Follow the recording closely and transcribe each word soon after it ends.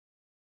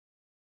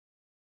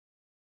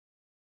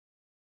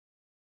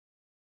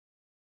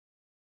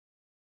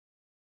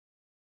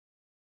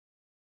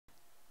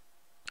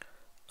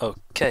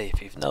Okay,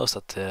 if you've noticed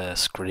that the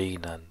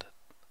screen and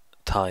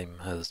time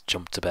has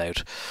jumped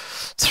about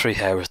 3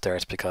 hours there,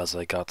 it's because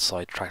I got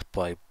sidetracked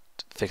by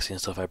fixing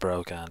stuff I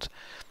broke and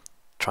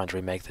trying to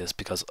remake this,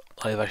 because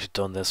I've actually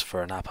done this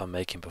for an app I'm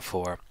making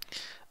before,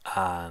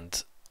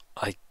 and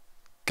I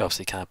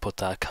obviously can't put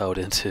that code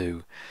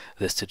into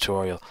this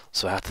tutorial,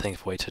 so I have to think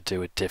of a way to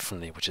do it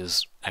differently, which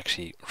is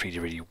actually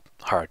really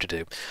hard to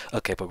do.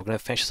 Okay, but we're going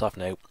to finish this off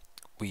now.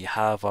 We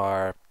have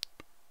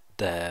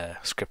the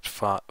script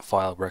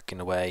file working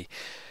away,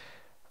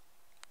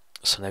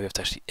 so now we have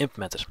to actually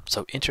implement it.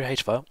 So into your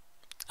H file,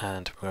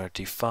 and we're going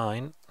to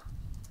define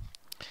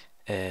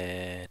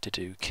to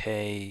do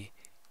k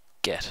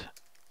get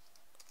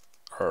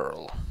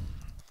URL.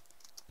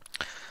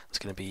 It's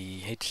going to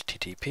be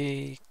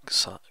http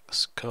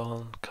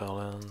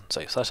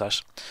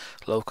 //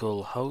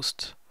 local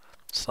host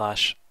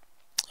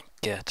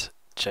 /get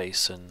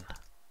json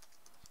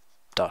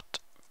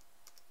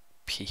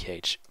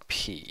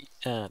 .php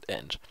and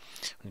end.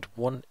 We need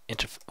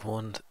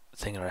one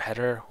thing in our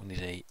header. We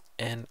need a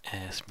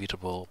ns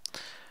mutable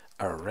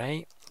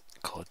array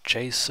called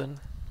JSON,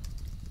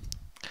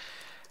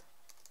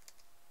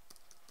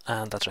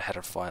 and that's our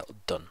header file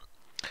done.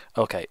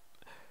 Okay,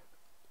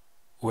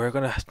 we're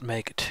going to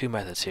make two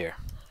methods here.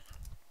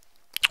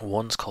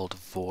 One's called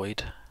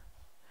void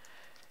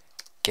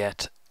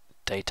get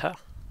data.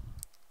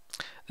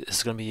 This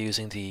is going to be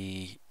using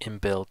the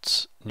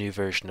inbuilt new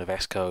version of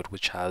Xcode,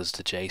 which has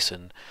the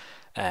JSON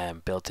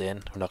built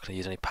in. We're not going to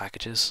use any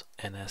packages.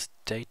 ns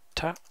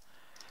data,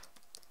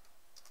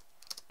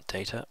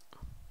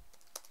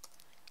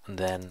 and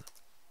then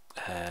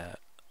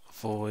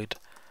void,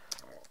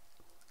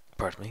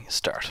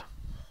 start,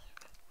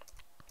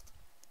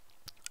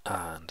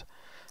 and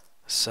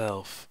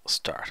self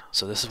start.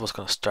 So this is what's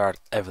going to start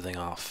everything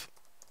off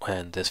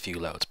when this view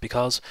loads,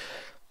 because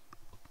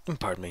a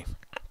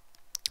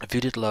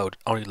view did load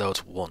only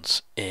loads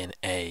once in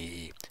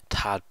a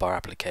tab bar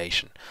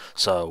application,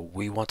 so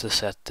we want to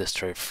set this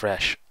to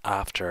refresh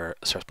after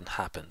something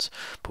happens,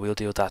 but we'll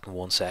deal with that in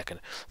 1 second.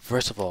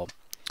 First of all,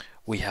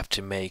 we have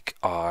to make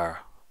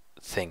our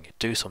thing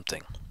do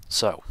something,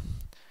 so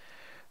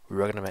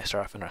we're going to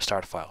start off in our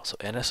start file. So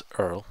ns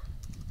URL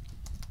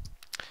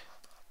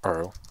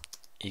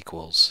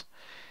equals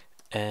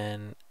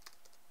ns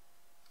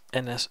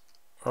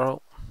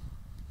URL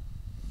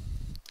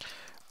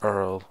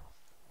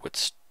with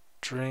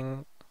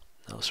string,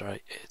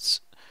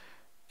 it's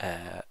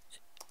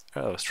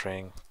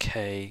string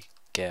k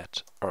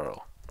get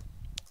URL,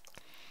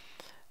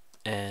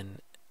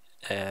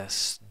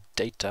 ns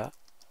data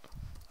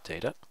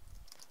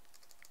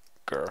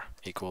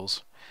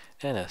equals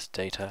ns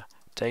data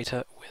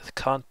with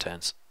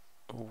contents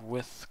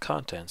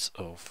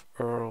of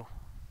URL,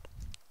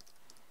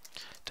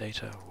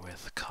 data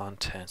with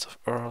contents of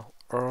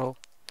URL,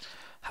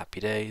 happy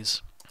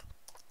days,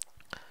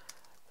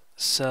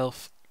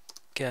 self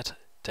get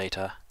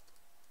data.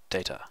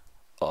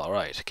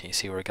 Alright, can you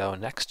see where we're going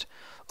next?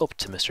 Up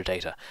to Mr.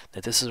 Data. Now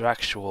this is our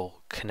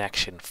actual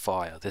connection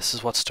file. This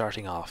is what's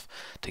starting off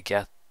to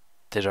get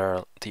the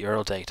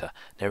URL data.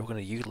 Now we're going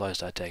to utilize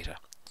that data.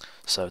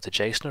 So the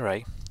JSON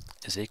array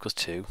is equals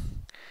to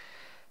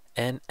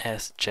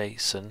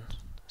nsJSON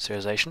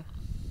serialization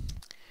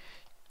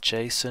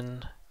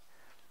JSON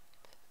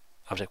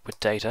object with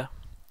data.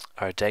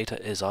 Our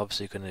data is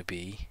obviously going to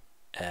be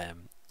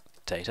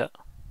data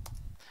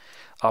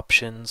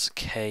options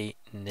k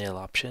nil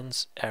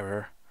options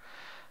error.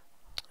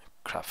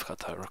 Crap, forgot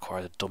that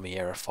required a dummy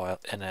error file.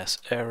 ns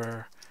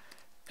error.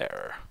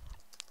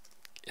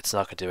 It's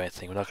not going to do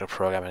anything. We're not going to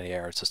program any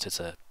errors. It's just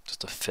a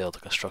fill the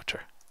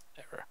constructor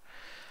error.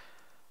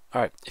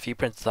 Alright, if you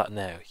print that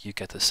now, you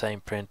get the same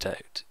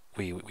printout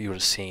we would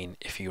have seen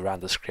if you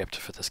ran the script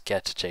for this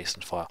get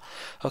JSON file.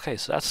 Okay,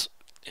 so that's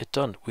it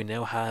done. We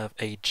now have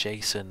a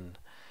JSON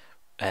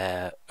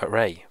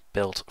array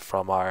built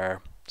from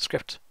our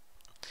script.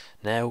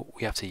 Now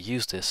we have to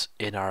use this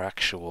in our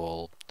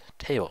actual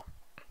table.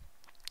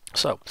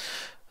 So,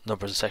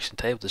 numbers in section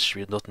table, this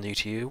should be nothing new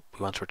to you.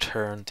 We want to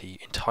return the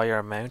entire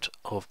amount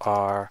of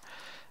our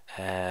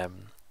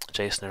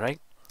JSON array.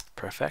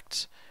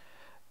 Perfect.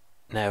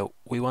 Now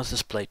we want to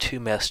display two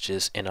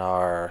messages in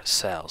our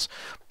cells,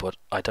 but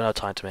I don't have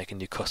time to make a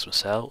new custom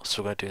cell,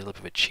 so we're going to do a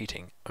little bit of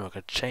cheating, and we're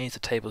going to change the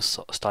tables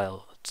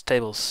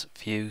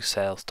view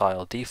cell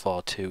style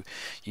default to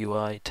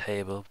UI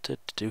table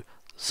to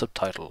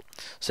subtitle.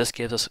 So this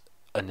gives us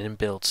an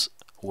inbuilt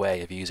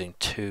way of using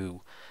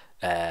two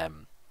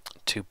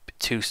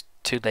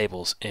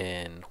labels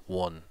in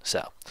one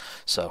cell.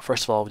 So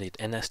first of all, we need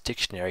ns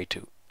dictionary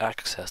to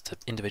access the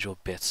individual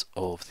bits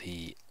of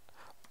the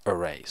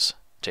arrays.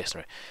 JSON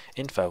array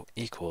info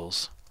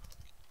equals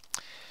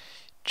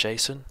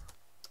JSON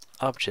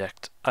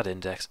object at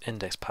index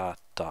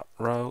path dot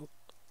row.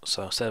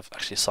 So instead of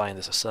actually assigning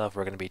this ourselves,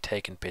 we're going to be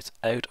taking bits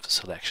out of the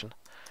selection.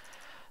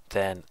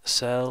 Then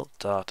cell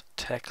dot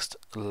text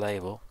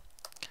label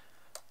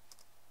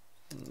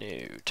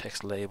new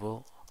text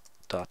label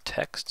dot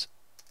text,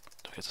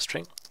 don't forget the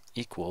string,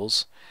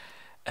 equals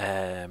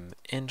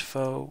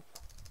info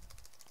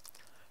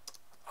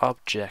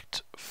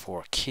object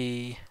for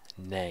key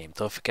name.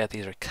 Don't forget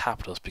these are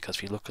capitals, because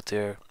if you look at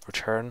their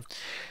return,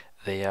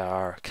 they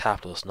are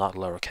capitals, not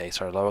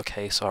lowercase. Our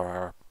lowercase are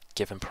our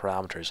given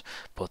parameters,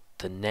 but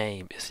the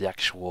name is the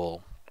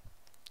actual.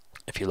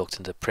 If you looked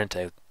in the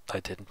printout I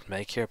didn't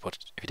make here, but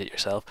if you did it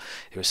yourself,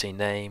 you would see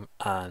name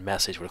and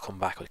message will come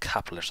back with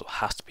capital letters, so it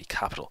has to be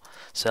capital.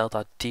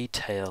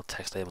 Cell.detail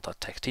text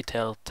label.text.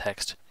 Detail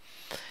text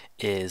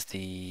is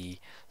the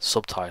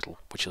subtitle,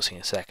 which you'll see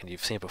in a second.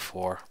 You've seen it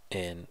before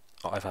in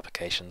iPhone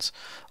applications.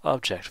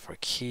 Object for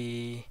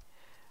key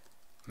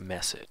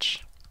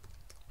message.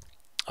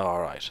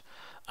 Alright,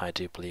 I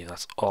do believe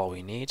that's all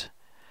we need.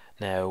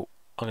 Now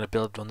I'm going to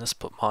build on this,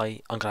 but I'm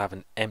going to have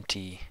an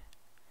empty.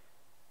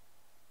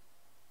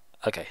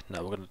 Okay,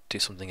 no, we're going to do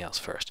something else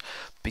first,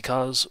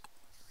 because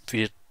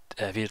video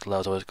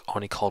load was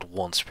only called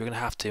once. We're going to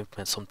have to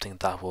implement something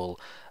that will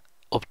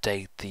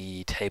update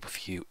the table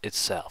view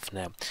itself.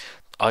 Now,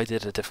 I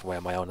did it a different way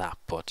on my own app,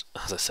 but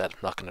as I said, I'm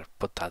not going to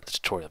put that in the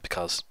tutorial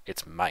because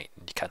it's mine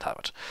and you can't have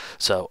it.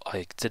 So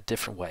I did a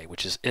different way,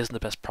 which isn't the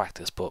best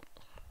practice, but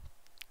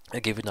I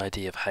give you an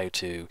idea of how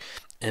to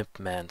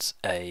implement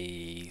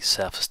a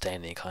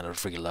self-sustaining kind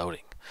of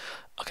reloading.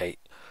 Okay,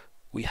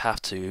 we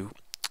have to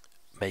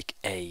make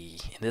in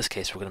this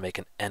case we're going to make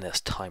an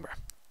NS timer,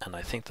 and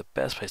I think the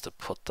best place to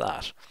put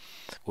that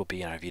will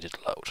be in our video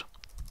load.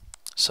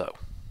 So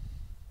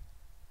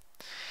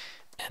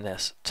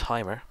NS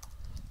timer,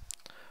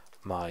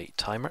 my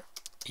timer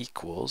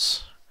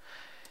equals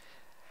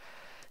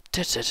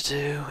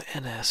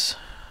NS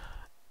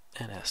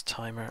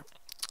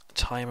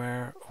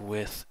timer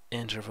with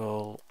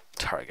interval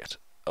target.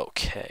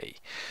 Okay,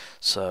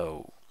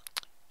 so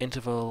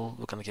interval,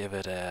 we're going to give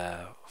it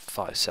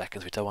 5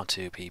 seconds. We don't want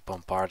to be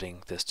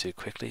bombarding this too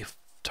quickly.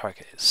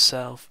 Target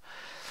itself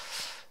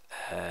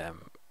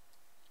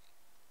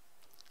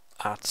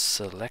at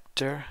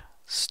selector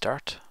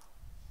start,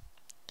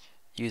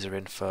 user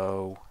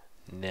info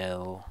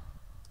nil,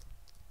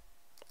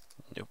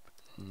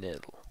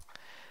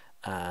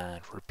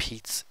 and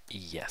repeats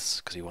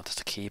yes, because we want this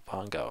to keep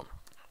on going.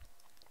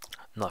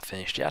 Not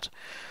finished yet.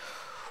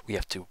 We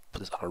have to put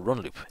this on a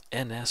run loop.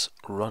 NS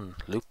run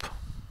loop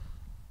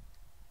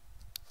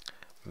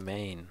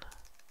main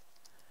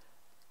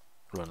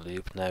run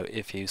loop. Now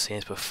if you've seen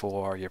this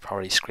before, you're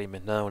probably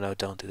screaming, no,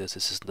 don't do this,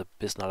 this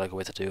is not a good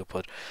way to do it,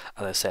 but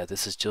as I said,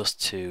 this is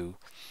just to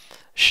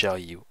show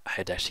you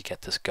how to actually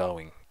get this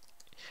going.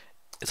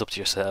 It's up to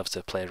yourselves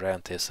to play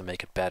around this and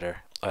make it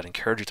better. I'd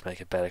encourage you to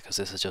make it better, because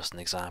this is just an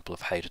example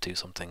of how to do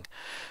something.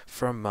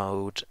 For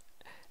mode,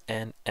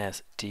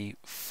 NS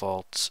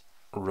defaults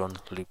run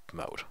loop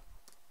mode.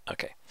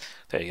 Okay,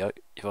 there you go.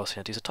 You've also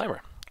had to use a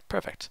timer.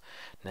 Perfect.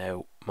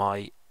 Now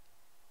my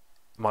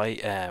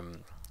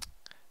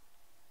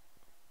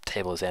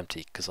table is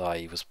empty because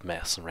I was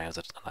messing around with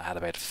it and I had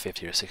about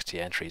 50 or 60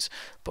 entries,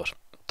 but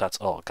that's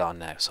all gone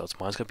now, so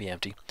mine's going to be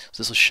empty.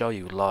 So this will show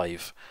you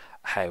live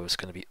how it's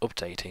going to be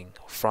updating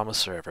from a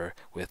server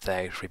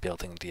without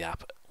rebuilding the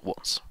app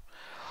once,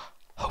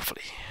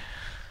 hopefully.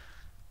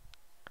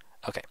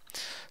 Okay,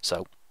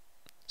 so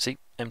see,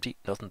 empty,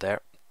 nothing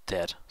there,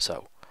 dead.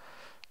 So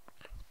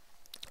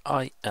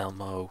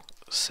Elmo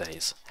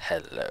says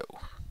hello.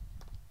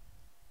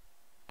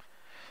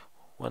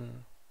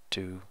 1,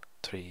 2,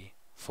 3,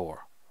 4,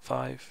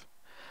 5.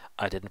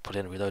 I didn't put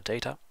in reload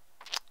data.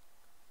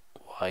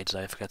 Why did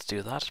I forget to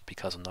do that?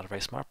 Because I'm not a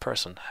very smart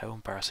person. How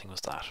embarrassing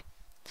was that?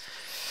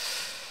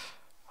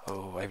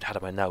 Oh, I even had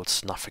in my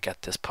notes, not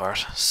forget this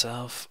part.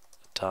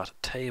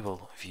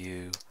 Self.table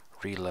view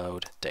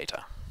reload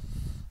data.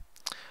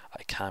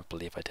 I can't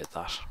believe I did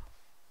that.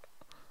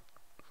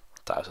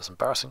 That was just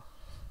embarrassing.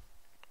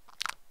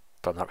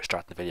 But I'm not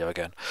restarting the video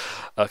again.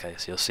 Okay,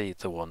 so you'll see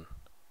the one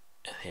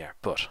in here,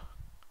 but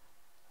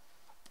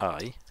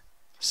I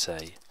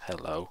say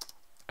hello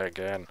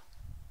again.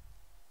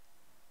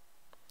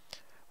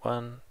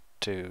 1,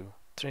 2,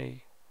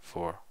 3,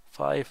 4,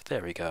 5.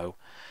 There we go.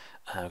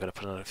 And I'm going to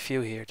put in a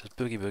few here. Just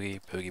boogie boogie,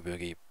 boogie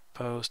boogie,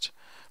 post,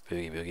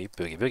 boogie boogie,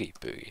 boogie boogie,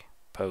 boogie,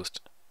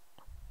 post.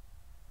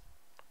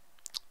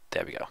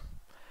 There we go.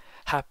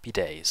 Happy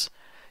days.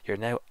 You're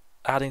now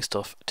adding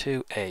stuff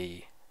to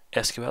a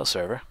SQL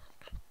server.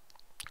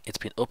 It's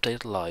been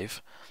updated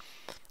live,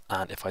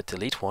 and if I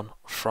delete one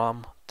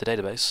from the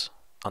database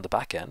on the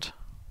back end,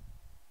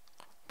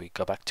 we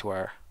go back to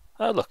our,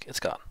 oh look, it's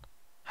gone.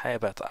 How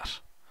about that?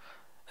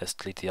 Let's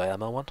delete the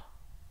IMO one.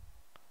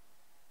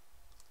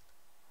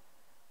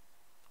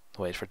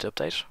 Wait for it to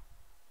update.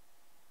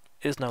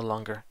 It is no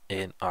longer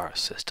in our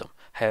system.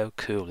 How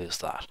cool is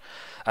that?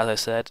 As I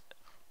said,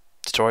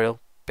 tutorial,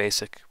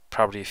 basic,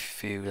 probably a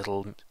few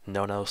little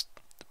no-nos,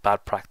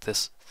 bad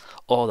practice,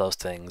 all those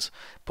things,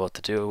 but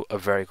to do a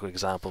very good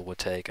example would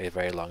take a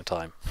very long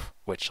time,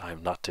 which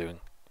I'm not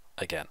doing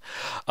again.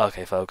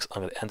 Okay folks,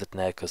 I'm going to end it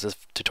now because this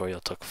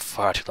tutorial took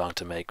far too long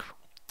to make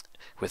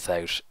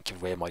without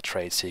giving away my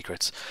trade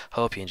secrets.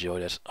 Hope you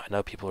enjoyed it. I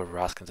know people were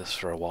asking this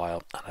for a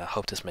while, and I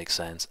hope this makes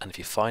sense, and if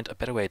you find a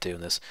better way of doing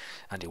this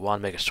and you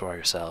want to make a tutorial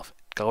yourself,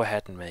 go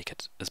ahead and make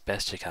it as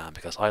best you can,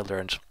 because I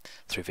learned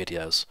through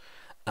videos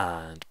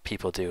and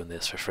people doing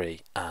this for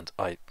free, and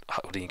I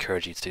would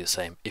encourage you to do the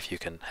same if you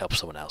can help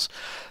someone else.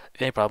 If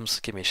you have any problems,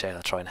 give me a shout,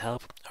 I'll try and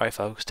help. Alright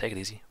folks, take it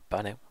easy,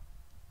 bye now.